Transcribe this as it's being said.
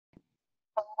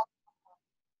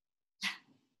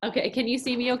Okay, can you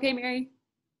see me okay, Mary?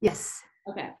 Yes.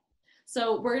 Okay.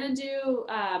 So we're gonna do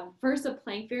first a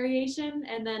plank variation,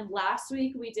 and then last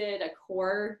week we did a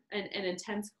core, an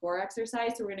intense core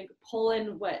exercise. So we're gonna pull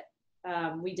in what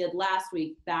we did last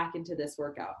week back into this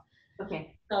workout.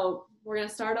 Okay. So we're gonna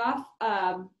start off.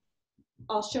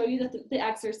 I'll show you the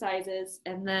exercises,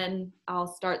 and then I'll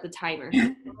start the timer.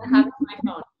 I'm gonna have it on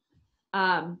my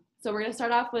phone. So we're gonna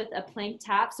start off with a plank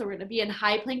tap. So we're gonna be in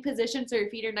high plank position. So your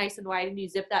feet are nice and wide and you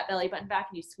zip that belly button back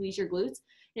and you squeeze your glutes.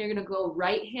 And you're gonna go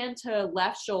right hand to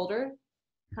left shoulder,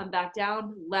 come back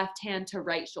down, left hand to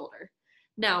right shoulder.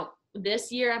 Now,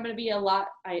 this year I'm gonna be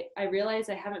I realize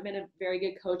I haven't been a very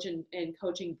good coach in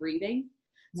coaching breathing.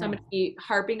 So I'm gonna be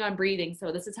harping on breathing.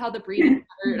 So this is how the breathing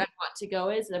pattern I want to go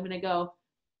is. I'm gonna go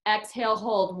exhale,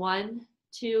 hold 1,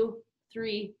 2,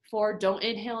 3, 4. Don't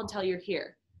inhale until you're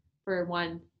here. For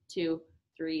 1, 2,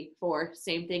 3, 4.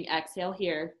 Same thing. Exhale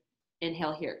here,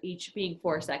 inhale here, each being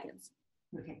 4 seconds.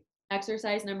 Okay.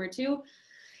 Exercise number 2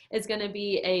 is going to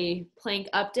be a plank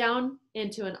up down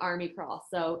into an army crawl.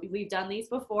 So we've done these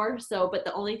before. But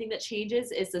the only thing that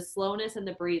changes is the slowness and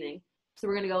the breathing. So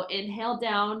we're going to go inhale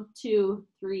down, 2,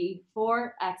 3,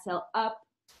 4. Exhale up,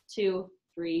 2,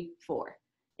 3, 4.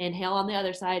 Inhale on the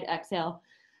other side. Exhale.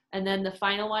 And then the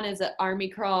final one is an army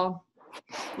crawl.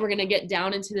 We're going to get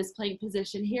down into this plank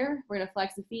position here. We're going to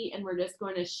flex the feet and we're just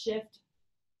going to shift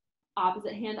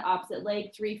opposite hand, opposite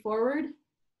leg, 3 forward,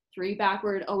 3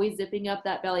 backward, always zipping up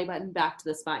that belly button back to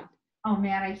the spine. Oh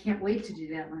man, I can't wait to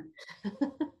do that one.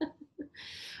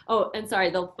 Oh, and sorry,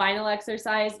 the final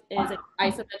exercise is an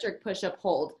isometric push-up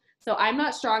hold. So I'm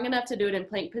not strong enough to do it in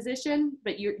plank position,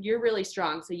 but you're really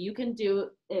strong. So you can do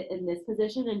it in this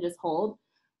position and just hold.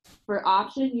 For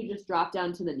option, you just drop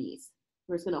down to the knees.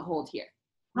 We're just going to hold here.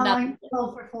 How long you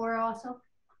hold for 4 also?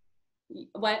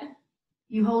 What?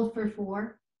 You hold for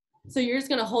 4? So you're just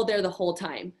going to hold there the whole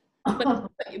time.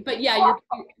 But yeah,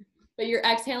 you're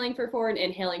exhaling for 4 and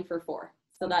inhaling for 4.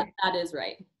 So that is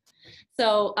right.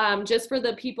 So just for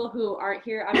the people who aren't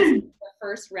here, I'm going to do the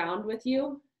first round with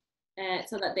you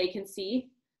so that they can see.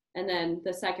 And then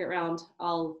the second round,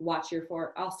 I'll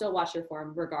still watch your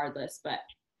form regardless,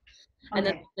 and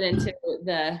then we'll get into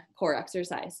the core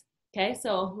exercise. Okay,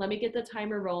 so let me get the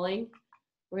timer rolling.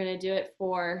 We're gonna do it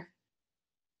for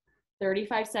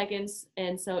 35 seconds,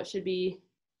 and so it should be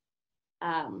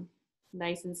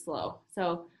nice and slow.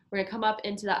 So we're gonna come up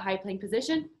into that high plank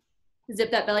position,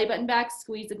 zip that belly button back,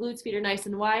 squeeze the glutes, feet are nice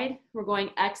and wide. We're going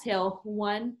exhale,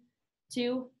 1,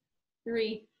 2,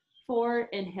 3, 4.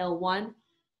 Inhale, 1,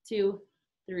 2,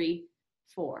 3,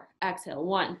 4. Exhale,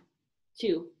 1,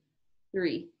 2,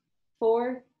 3,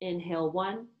 4. Inhale,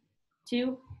 1,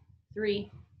 2,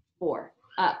 3, 4.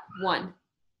 Up, 1,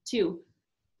 2,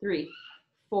 3,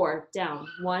 4. Down,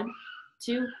 1,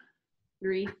 2,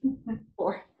 3,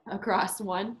 4. Across,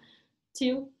 1,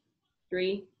 2,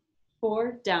 3,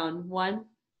 4. Down, 1,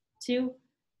 2,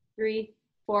 3,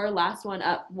 4. Last one,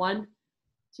 up, 1,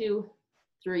 2,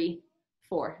 3,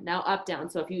 4. Now up, down.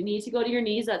 So if you need to go to your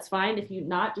knees, that's fine. If you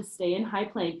not, just stay in high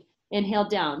plank. Inhale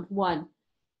down, 1,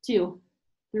 2,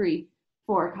 3,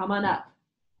 4. Come on up,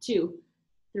 2,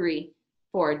 3,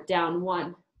 4. Down,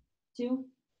 1, 2,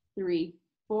 3,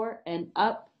 4. And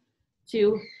up,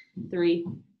 2, 3,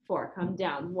 4. Come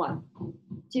down, 1,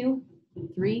 2,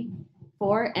 3,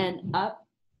 4. And up,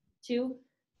 2,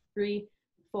 3,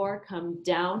 4. Come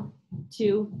down,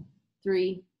 2,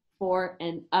 3, 4.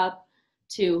 And up,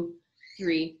 2,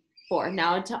 3, 4.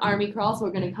 Now into army crawl. So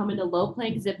we're going to come into low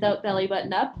plank, zip that belly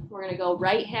button up. We're going to go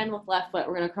right hand with left foot.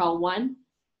 We're going to crawl 1,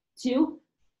 2,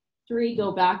 3.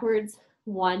 Go backwards.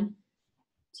 1,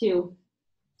 2,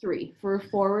 3. For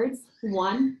forwards.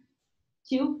 1,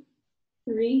 2,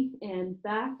 3. And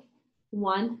back.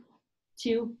 1,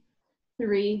 2,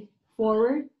 3.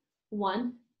 Forward.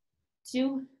 1,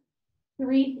 2,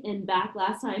 3. And back.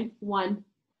 Last time. 1,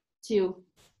 2,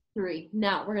 3.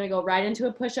 Now we're going to go right into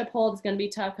a push-up hold. It's going to be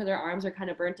tough because our arms are kind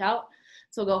of burnt out.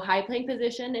 So go high plank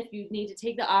position. If you need to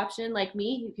take the option like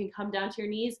me, you can come down to your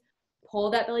knees,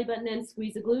 pull that belly button in,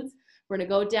 squeeze the glutes. We're going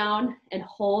to go down and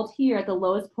hold here at the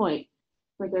lowest point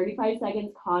for 35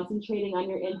 seconds, concentrating on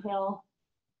your inhale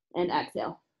and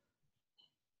exhale.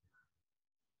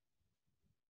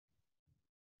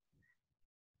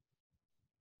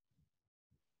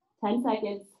 10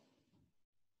 seconds.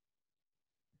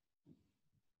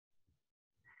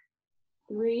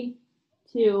 3,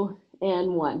 2,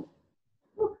 and 1.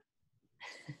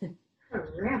 Good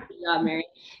job, Mary.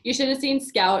 You should have seen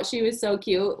Scout. She was so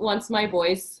cute. Once my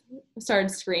voice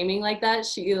started screaming like that,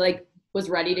 she was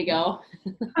ready to go.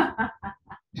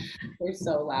 They're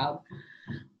so loud.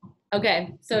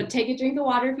 Okay, so take a drink of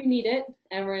water if you need it,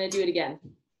 and we're gonna do it again.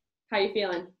 How you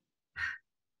feeling?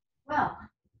 Well,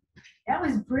 that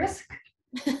was brisk.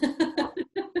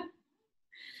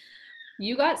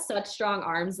 You got such strong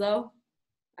arms though.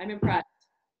 I'm impressed.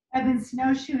 I've been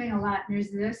snowshoeing a lot, and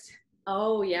there's this.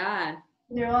 Oh yeah.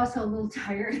 They're also a little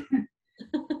tired.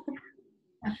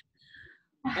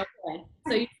 Okay.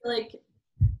 So you feel like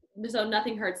so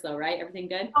nothing hurts though, right? Everything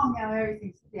good? Oh, no,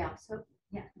 everything's, yeah, so,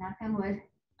 yeah, knock on wood.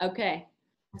 Okay.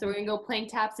 So we're gonna go plank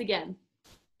taps again.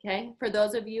 Okay. For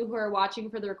those of you who are watching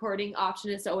for the recording, option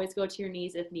is to always go to your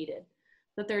knees if needed.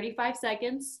 So 35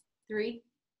 seconds. 3,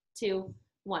 2,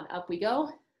 1. Up we go.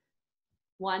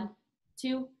 1,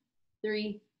 2,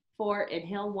 3, 4.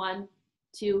 Inhale. 1,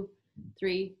 2,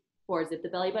 3, 4. Zip the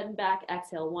belly button back.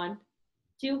 Exhale. 1,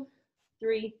 2,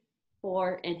 3,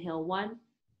 4. Inhale. 1,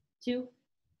 2,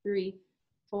 3,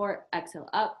 4. Exhale.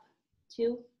 Up.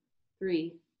 2,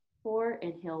 3, 4.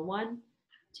 Inhale. 1,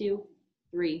 2,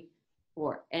 3,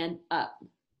 4. And up.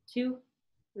 2,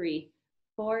 3,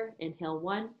 4. Inhale.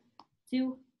 1,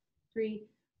 2, 3,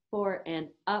 4. And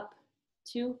up.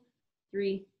 2,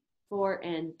 3, 4.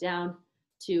 And down.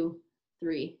 2,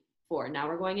 3, 4. Now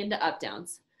we're going into up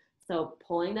downs. So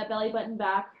pulling that belly button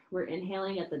back. We're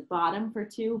inhaling at the bottom for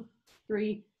 2,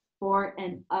 3, 4.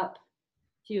 And up.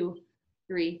 2,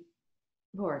 3,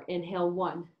 4. Inhale.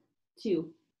 1, 2,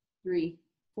 3,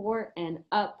 4. And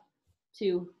up.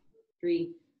 2,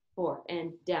 3, 4.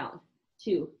 And down.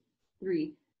 2,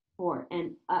 3, 4.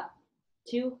 And up.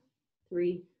 2,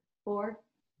 3, 4.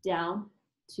 Down.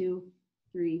 2,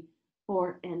 3,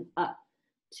 4. And up.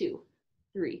 2,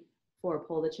 3, 4.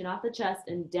 Pull the chin off the chest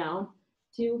and down.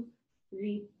 2,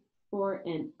 3, 4.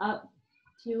 And up.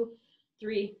 2,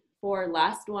 3, 4.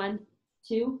 Last one.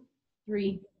 2,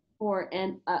 3, 4.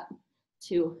 And up.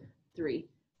 2, 3,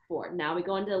 4. Now we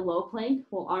go into low plank.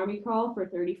 We'll army crawl for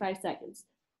 35 seconds.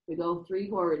 We go 3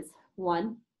 forwards.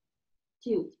 1,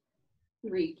 2,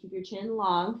 3. Keep your chin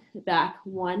long. Back.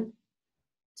 1,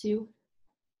 2,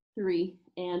 3.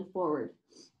 And forward.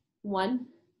 1,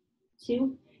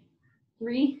 2,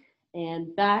 3.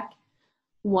 And back.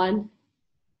 1,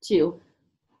 2,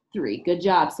 3. Good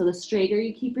job. So the straighter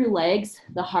you keep your legs,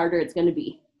 the harder it's going to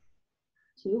be.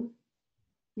 2,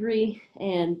 3.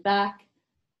 And back.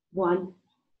 1,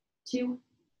 2,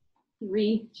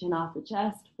 3. Chin off the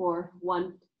chest. 4,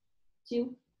 1,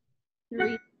 2,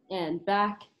 3. And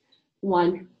back.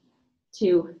 1,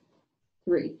 2,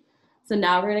 3. So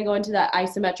now we're going to go into that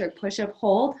isometric push-up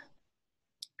hold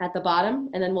at the bottom,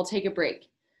 and then we'll take a break.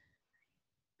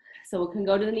 So we can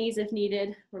go to the knees if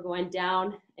needed. We're going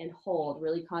down and hold.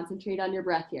 Really concentrate on your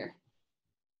breath here.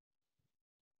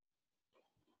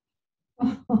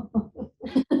 I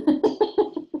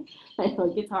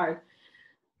know it gets hard.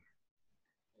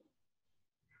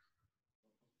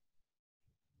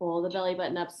 Pull the belly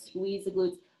button up, squeeze the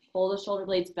glutes, pull the shoulder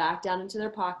blades back down into their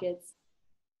pockets.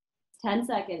 10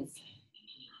 seconds.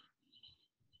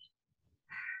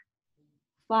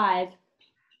 5,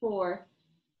 4,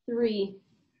 3,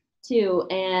 2,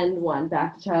 and 1.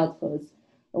 Back to child's pose.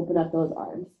 Open up those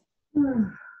arms.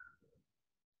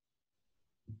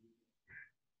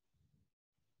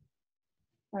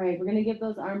 All right, we're gonna give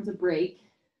those arms a break.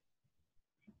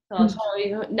 So I'll show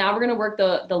you. Now we're gonna work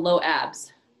the low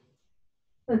abs.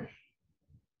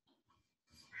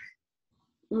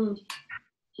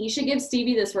 You should give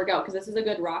Stevie this workout because this is a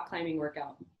good rock climbing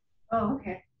workout. Oh,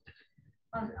 okay.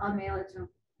 I'll mail it to him.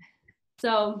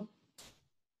 So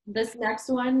this next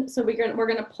one, so we're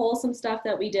gonna pull some stuff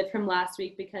that we did from last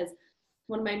week because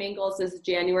one of my main goals this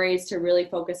January is to really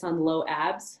focus on low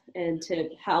abs and to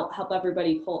help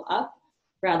everybody pull up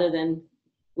rather than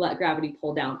let gravity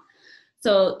pull down.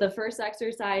 So the first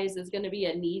exercise is going to be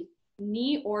a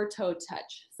knee or toe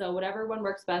touch. So whatever one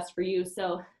works best for you.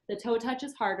 So the toe touch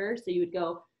is harder. So you would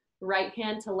go right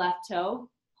hand to left toe,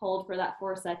 hold for that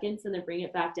 4 seconds, and then bring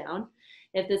it back down.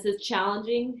 If this is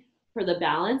challenging for the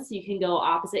balance, you can go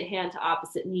opposite hand to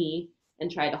opposite knee and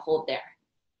try to hold there.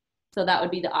 So that would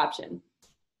be the option.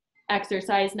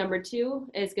 Exercise number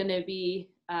 2 is going to be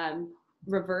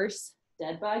reverse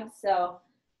dead bug. So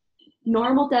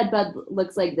normal dead bug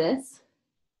looks like this.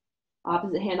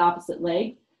 Opposite hand, opposite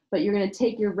leg. But you're going to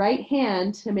take your right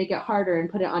hand to make it harder and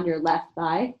put it on your left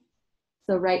thigh.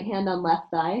 So right hand on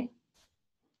left thigh.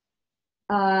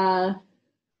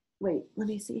 Wait, let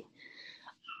me see.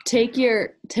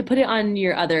 To put it on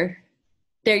your other,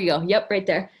 there you go. Yep, right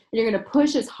there. And you're going to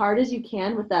push as hard as you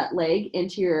can with that leg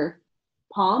into your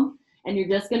palm. And you're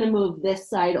just going to move this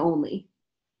side only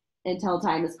until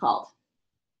time is called.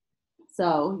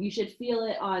 So you should feel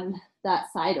it on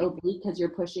that side oblique because you're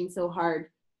pushing so hard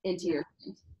into your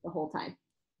hand the whole time.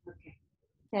 Okay.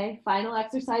 Okay, final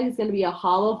exercise is gonna be a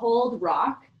hollow hold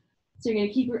rock. So you're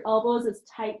gonna keep your elbows as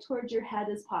tight towards your head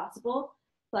as possible,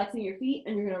 flexing your feet,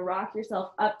 and you're gonna rock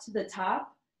yourself up to the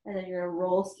top, and then you're gonna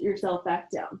roll yourself back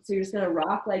down. So you're just gonna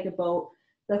rock like a boat.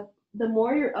 The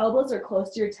more your elbows are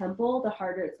close to your temple, the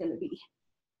harder it's gonna be.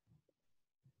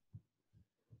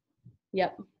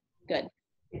 Yep, good.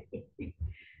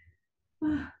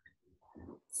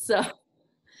 So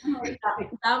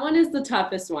that one is the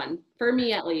toughest one, for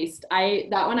me at least.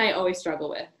 That one I always struggle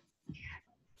with.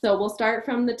 So we'll start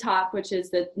from the top, which is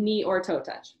the knee or toe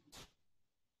touch.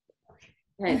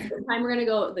 Okay, so this time we're gonna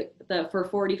go for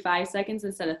 45 seconds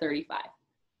instead of 35.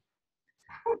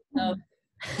 So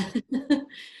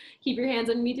keep your hands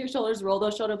underneath your shoulders, roll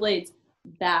those shoulder blades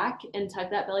back and tuck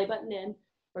that belly button in.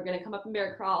 We're gonna come up and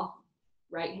bear crawl.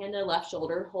 Right hand to left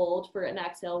shoulder, hold for an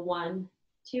exhale. 1,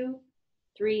 2,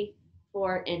 3,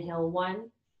 4. Inhale,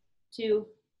 1, 2,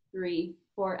 3,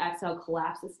 4. Exhale,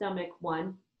 collapse the stomach.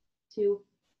 1, 2,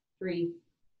 3,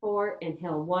 4.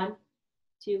 Inhale, 1,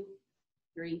 2,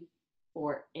 3,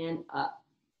 4, and up.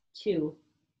 2,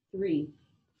 3,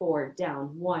 4.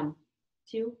 Down. 1,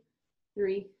 2,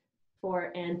 3,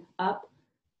 4, and up.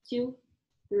 2,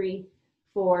 3,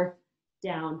 4.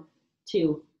 Down.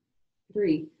 2,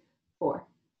 3, 4.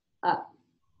 Up.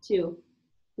 2,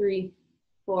 3,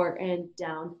 4, and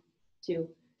down. 2,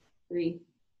 3,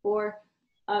 4.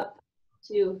 Up.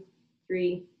 2,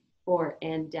 3, 4,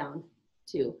 and down.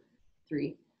 2,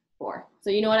 3, 4. So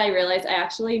you know what I realized? I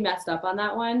actually messed up on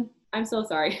that one. I'm so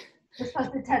sorry. We're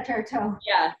supposed to touch our toe.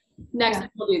 Yeah. Next time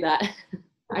we'll do that.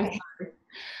 I'm Okay. sorry.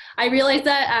 I realized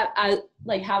that at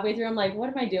like halfway through, I'm like, what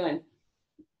am I doing?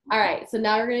 All right. So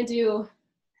now we're going to do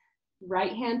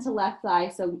right hand to left thigh.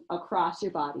 So across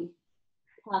your body.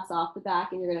 Pass off the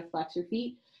back and you're going to flex your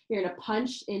feet. You're going to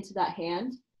punch into that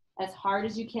hand as hard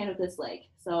as you can with this leg.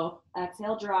 So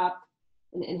exhale, drop,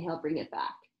 and inhale, bring it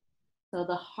back. So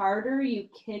the harder you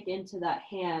kick into that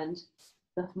hand,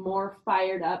 the more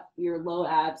fired up your low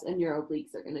abs and your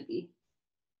obliques are going to be.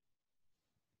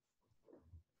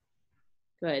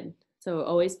 Good. So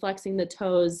always flexing the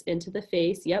toes into the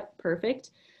face. Yep,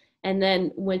 perfect. And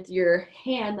then with your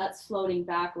hand that's floating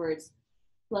backwards,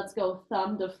 let's go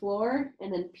thumb to floor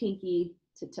and then pinky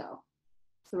to toe.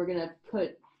 So we're going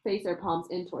to face our palms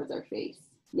in towards our face.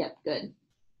 Yep, good.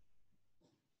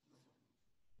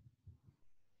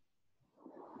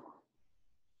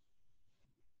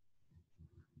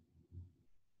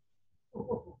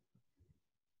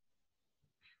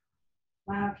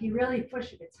 Wow, if you really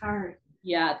push it, it's hard.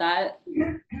 Yeah, that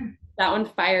one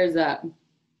fires up.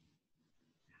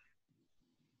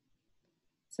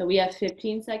 So we have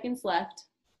 15 seconds left.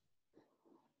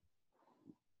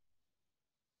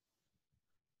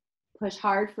 Push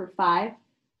hard for 5,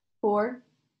 4,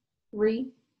 3,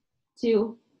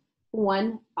 2,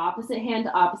 1. Opposite hand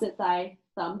to opposite thigh,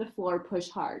 thumb to floor, push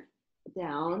hard.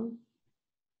 Down.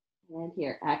 And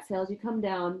here, exhale as you come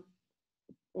down.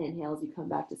 Inhale as you come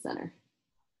back to center.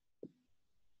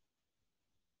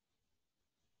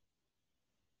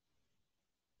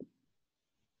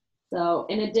 So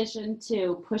in addition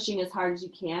to pushing as hard as you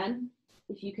can,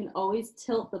 if you can always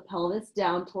tilt the pelvis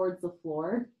down towards the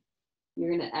floor, you're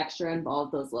going to extra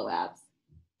involve those low abs.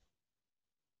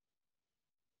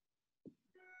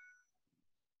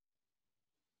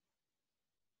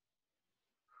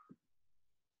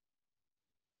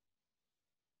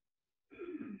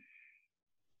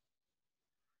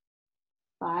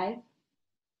 Five,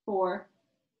 4,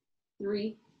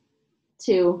 3,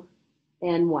 2,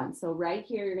 and 1. So right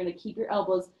here, you're going to keep your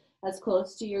elbows as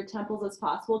close to your temples as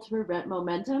possible to prevent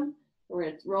momentum. We're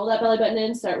going to roll that belly button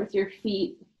in, start with your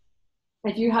feet.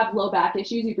 If you have low back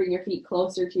issues, you bring your feet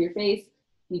closer to your face.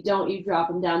 If you don't, you drop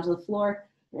them down to the floor.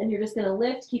 And you're just going to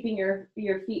lift, keeping your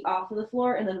feet off of the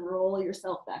floor, and then roll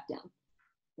yourself back down.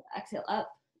 So exhale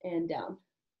up and down.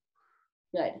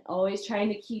 Good. Always trying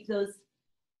to keep those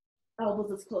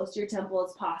elbows as close to your temple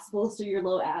as possible so your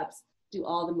low abs do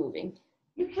all the moving.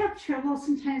 You have trouble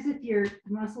sometimes with your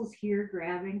muscles here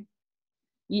grabbing?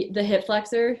 The hip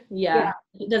flexor? Yeah.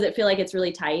 Does it feel like it's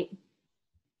really tight?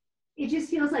 It just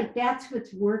feels like that's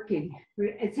what's working.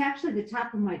 It's actually the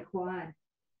top of my quad.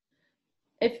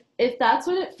 If that's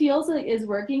what it feels like is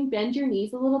working, bend your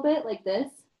knees a little bit like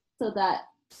this, so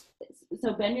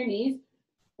bend your knees,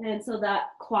 and so that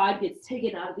quad gets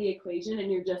taken out of the equation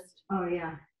and you're just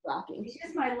rocking. It's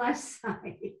just my left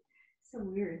side. So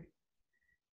weird.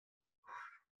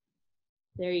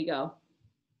 There you go.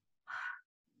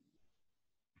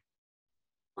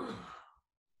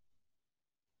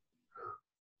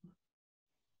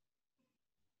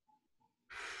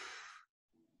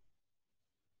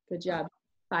 Good job.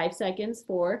 5 seconds.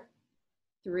 4,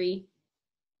 3,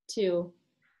 2,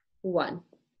 1.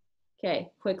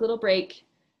 Okay, quick little break.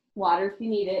 Water if you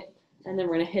need it. And then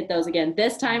we're going to hit those again.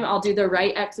 This time I'll do the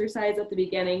right exercise at the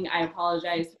beginning. I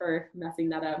apologize for messing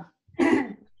that up.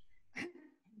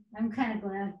 I'm kind of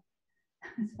glad.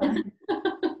 It's fine.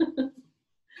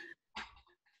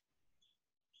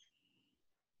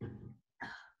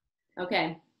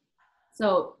 Okay,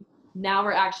 so now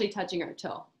we're actually touching our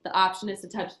toe. The option is to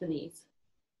touch the knees.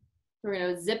 We're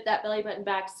going to zip that belly button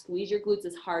back, squeeze your glutes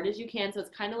as hard as you can. So it's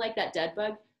kind of like that dead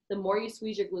bug. The more you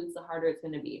squeeze your glutes, the harder it's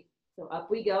going to be. So up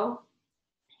we go.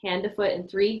 Hand to foot in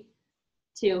 3,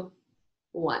 2,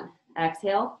 1.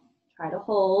 Exhale. Try to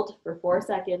hold for 4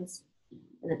 seconds.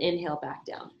 And then inhale back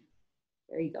down.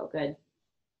 There you go. Good.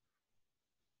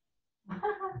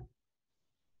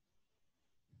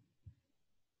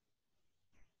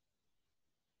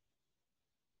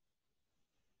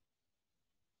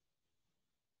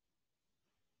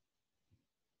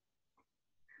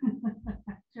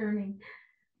 Journey.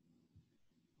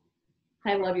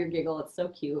 I love your giggle. It's so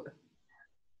cute.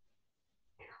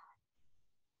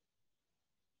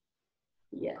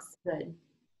 Yes, good.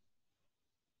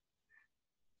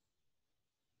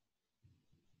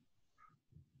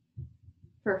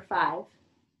 For 5,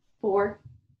 4,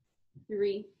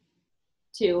 3,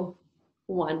 2,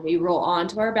 1. We roll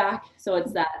onto our back. So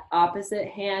it's that opposite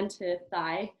hand to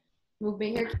thigh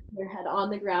movement here. Keep your head on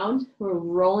the ground. We're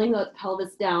rolling the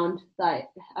pelvis down, thigh,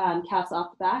 calves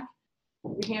off the back,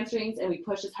 your hamstrings, and we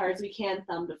push as hard as we can,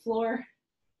 thumb to floor,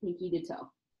 pinky to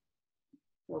toe.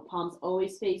 So palms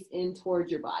always face in towards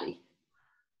your body.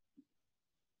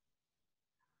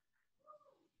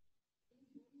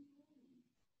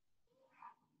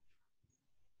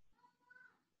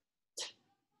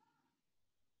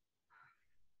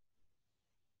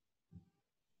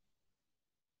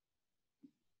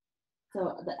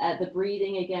 So the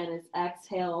breathing again is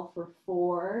exhale for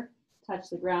 4, touch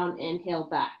the ground, inhale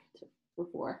back for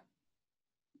 4.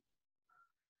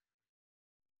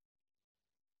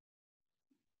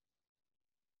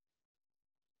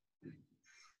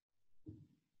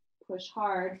 Push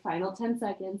hard, final 10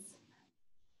 seconds.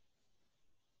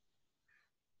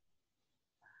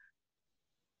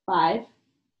 5,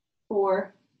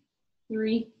 4,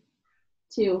 3,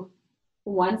 2,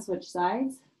 1. Switch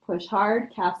sides. Push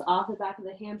hard, calves off the back of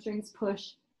the hamstrings,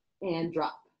 push and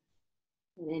drop.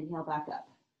 And inhale back up.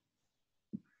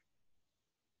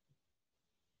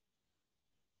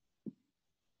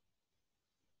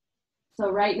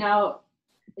 So right now,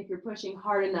 if you're pushing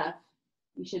hard enough,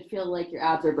 you should feel like your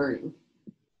abs are burning.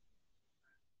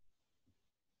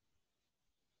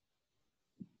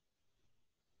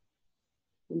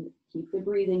 And keep the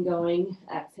breathing going.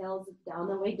 Exhale down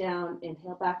the way down.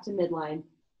 Inhale back to midline.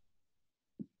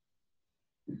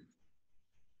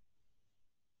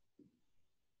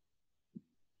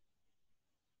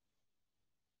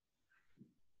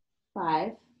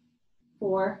 5,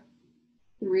 4,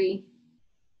 3,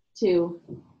 2,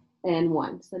 and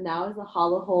 1. So now is the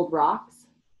hollow hold rocks.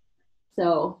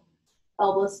 So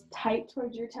elbows tight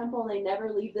towards your temple. They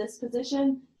never leave this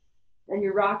position. And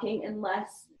you're rocking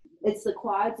unless it's the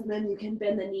quads, and then you can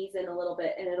bend the knees in a little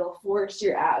bit and it'll force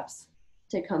your abs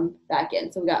to come back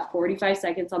in. So we got 45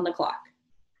 seconds on the clock.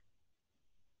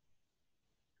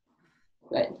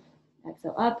 Good.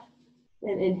 Exhale up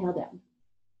and inhale down.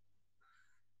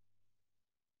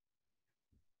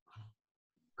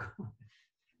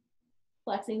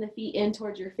 Flexing the feet in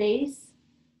towards your face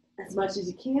as much as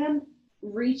you can,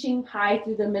 reaching high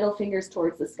through the middle fingers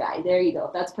towards the sky. There you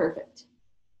go. That's perfect.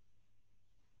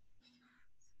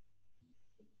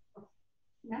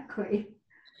 Not quite.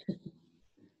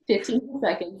 15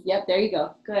 seconds. Yep, there you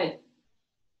go. Good.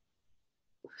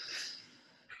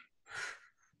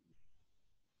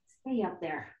 Stay up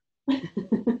there.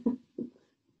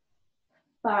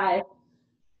 5,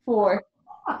 4,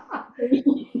 3,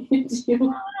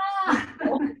 2.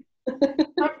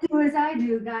 Don't do as I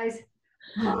do, guys.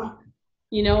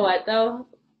 You know what though?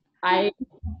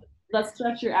 Let's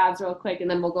stretch your abs real quick and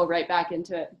then we'll go right back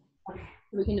into it. Okay.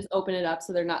 We can just open it up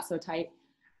so they're not so tight.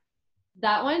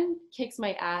 That one kicks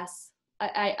my ass.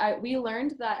 We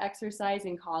learned that exercise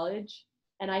in college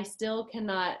and I still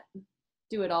cannot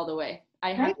do it all the way.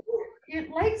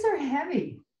 Your legs are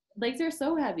heavy. Legs are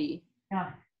so heavy.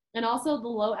 Yeah. And also the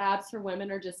low abs for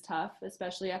women are just tough,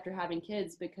 especially after having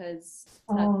kids because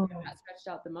that's got stretched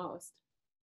out the most.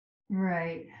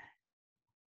 Right.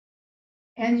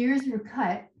 And yours were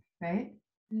cut, right?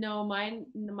 No, mine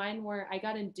were, I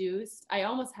got induced. I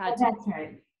almost had to. That's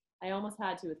right. I almost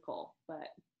had to with Cole, but.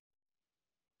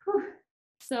 Whew.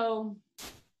 So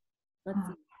let's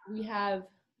see. We have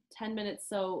 10 minutes.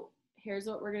 So here's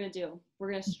what we're going to do. we're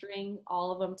gonna string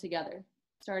all of them together,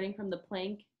 starting from the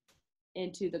plank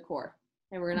into the core.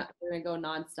 And we're gonna go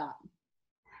nonstop.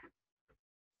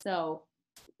 So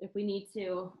if we need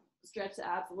to stretch the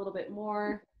abs a little bit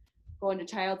more, go into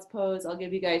child's pose, I'll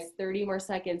give you guys 30 more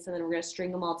seconds and then we're gonna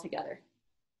string them all together.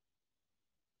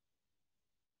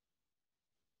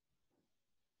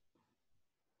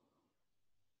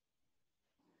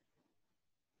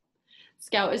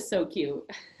 Scout is so cute.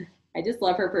 I just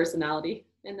love her personality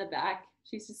in the back.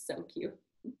 She's just so cute.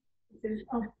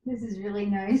 Oh, this is really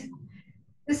nice.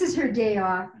 This is her day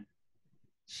off.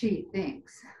 She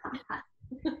thinks.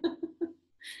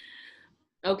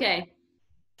 Okay,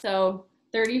 so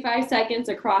 35 seconds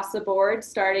across the board,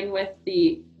 starting with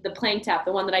the plank tap,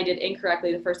 the one that I did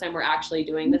incorrectly the first time we're actually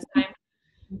doing this time.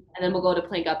 And then we'll go to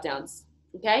plank up downs,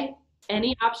 okay?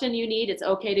 Any option you need, it's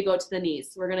okay to go to the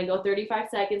knees. We're gonna go 35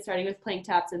 seconds, starting with plank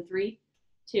taps in 3,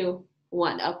 2,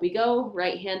 1. Up we go,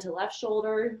 right hand to left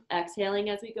shoulder, exhaling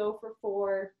as we go for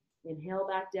 4. Inhale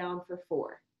back down for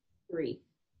 4, 3,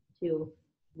 2,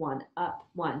 1. Up,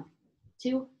 1,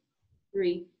 2,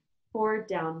 3, 4.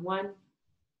 Down, 1,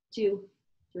 2,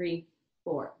 3,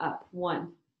 4. Up,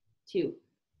 1, 2,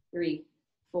 3,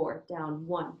 4. Down,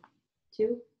 1,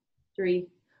 2, 3,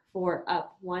 4.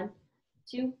 Up, 1,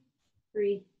 2,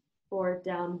 3, 4.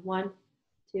 Down, 1,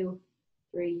 2,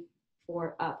 3,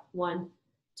 4. Up, 1,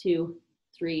 2,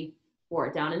 3, 4.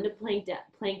 Down into plank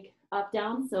up,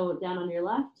 down. So down on your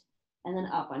left and then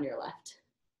up on your left.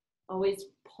 Always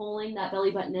pulling that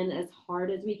belly button in as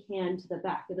hard as we can to the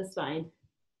back of the spine.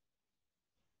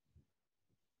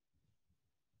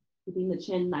 Keeping the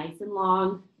chin nice and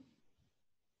long.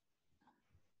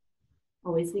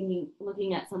 Always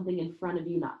looking at something in front of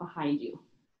you, not behind you.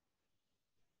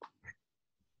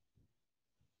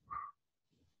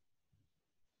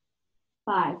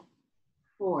 Five,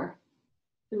 4,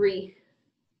 3,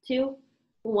 2,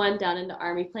 1. Down into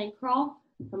army plank crawl.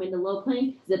 Come into low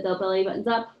plank. Zip the belly buttons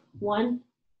up. 1,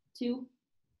 2,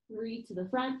 3 to the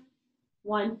front.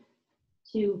 1,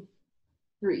 2,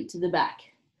 3 to the back.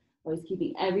 Always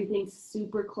keeping everything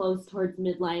super close towards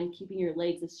midline, keeping your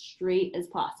legs as straight as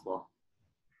possible.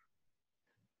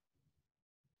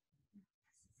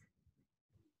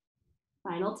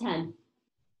 Final 10.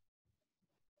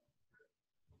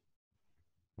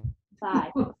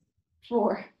 5,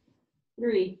 4,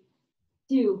 3,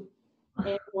 2,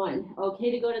 and 1.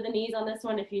 Okay to go to the knees on this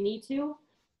one if you need to.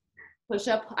 Push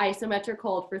up isometric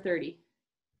hold for 30.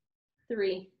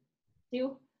 3,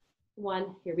 2,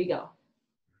 1. Here we go.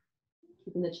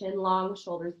 Keeping the chin long,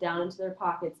 shoulders down into their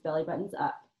pockets, belly buttons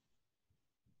up.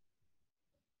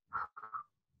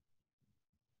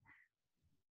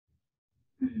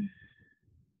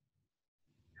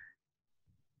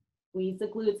 Squeeze the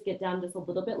glutes, get down just a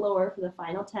little bit lower for the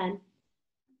final 10.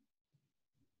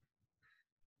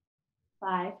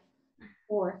 5,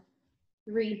 4,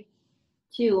 3,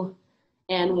 2,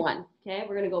 and 1. Okay,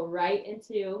 we're gonna go right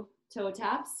into toe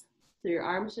taps. So your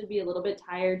arms should be a little bit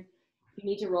tired. If you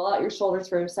need to roll out your shoulders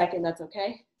for a second, that's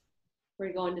okay.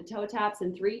 We're gonna go into toe taps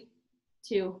in 3,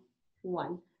 2,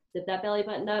 1. Zip that belly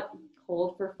button up,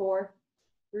 hold for 4,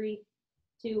 3,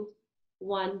 2,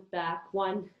 1. Back,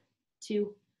 1,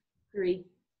 2, 3,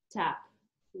 tap,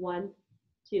 1,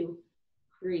 2,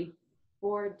 3,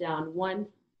 4. Down, 1,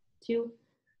 2,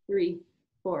 3,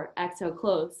 4. Exhale,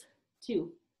 close.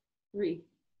 2, 3,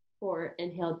 4.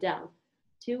 Inhale, down.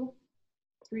 2,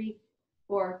 3,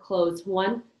 4. Close.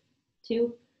 1,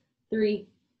 2, 3,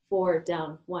 4.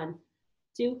 Down. 1,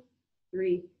 2,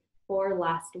 3, 4.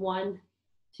 Last 1,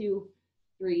 2,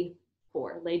 3,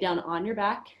 4. Lay down on your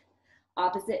back.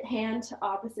 Opposite hand to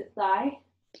opposite thigh.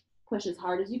 Push as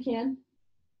hard as you can.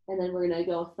 And then we're gonna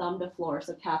go thumb to floor.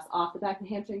 So calves off the back of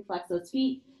the hamstring, flex those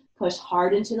feet, push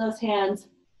hard into those hands,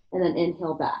 and then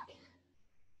inhale back.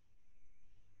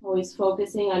 Always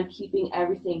focusing on keeping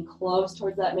everything close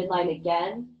towards that midline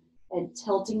again and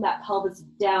tilting that pelvis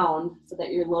down so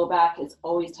that your low back is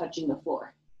always touching the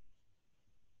floor.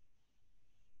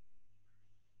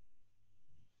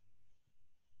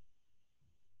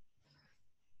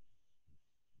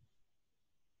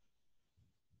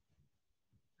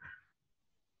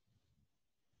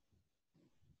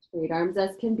 Straight arms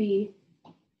as can be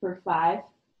for 5,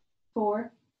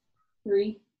 4,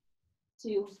 3,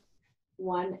 2,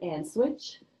 1, and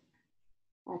switch.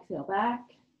 Exhale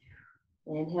back,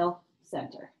 inhale,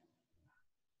 center.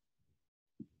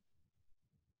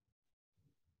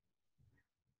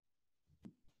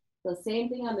 So same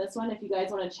thing on this one. If you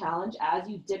guys want to challenge, as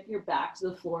you dip your back to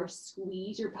the floor,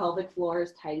 squeeze your pelvic floor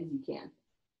as tight as you can.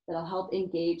 That'll help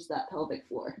engage that pelvic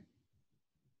floor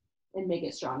and make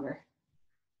it stronger.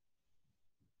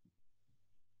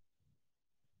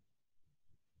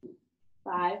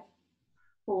 5,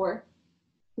 4,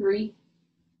 3,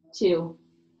 2,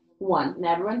 1. And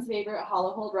everyone's favorite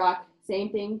hollow hold rock. Same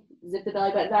thing. Zip the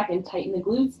belly button back and tighten the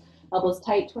glutes. Elbows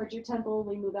tight towards your temple.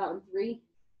 We move out in 3,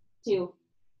 2,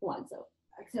 1. So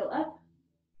exhale up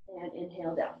and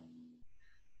inhale down.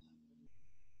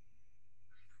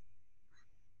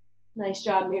 Nice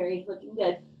job, Mary. Looking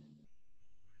good.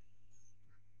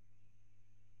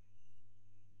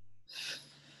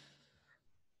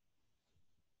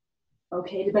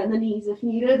 Okay to bend the knees if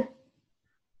needed.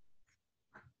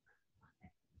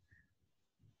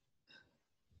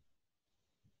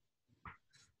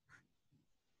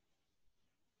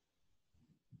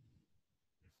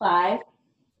 Five,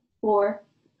 4,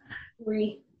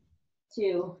 3,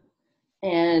 2,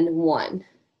 and 1.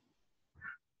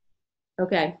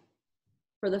 Okay.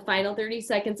 For the final 30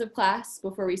 seconds of class,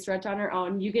 before we stretch on our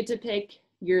own, you get to pick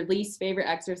your least favorite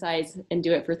exercise and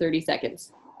do it for 30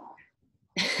 seconds.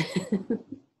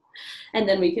 And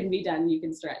then we can be done. You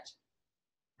can stretch.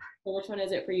 So which one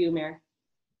is it for you, Mare?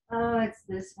 Oh, it's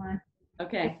this one.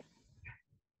 Okay.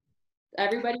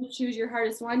 Everybody choose your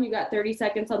hardest one. You got 30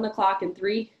 seconds on the clock in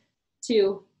 3,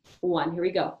 2, 1. Here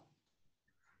we go.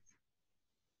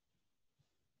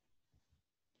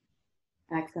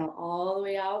 Exhale all the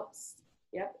way out.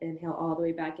 Yep, inhale all the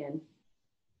way back in.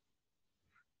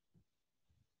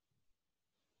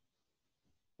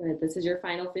 Good, this is your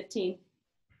final 15.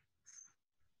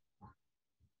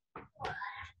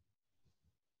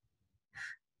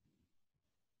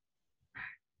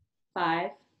 5,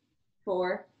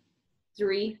 4,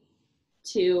 3,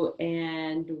 2,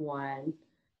 and 1.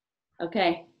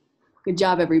 Okay, good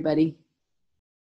job, everybody.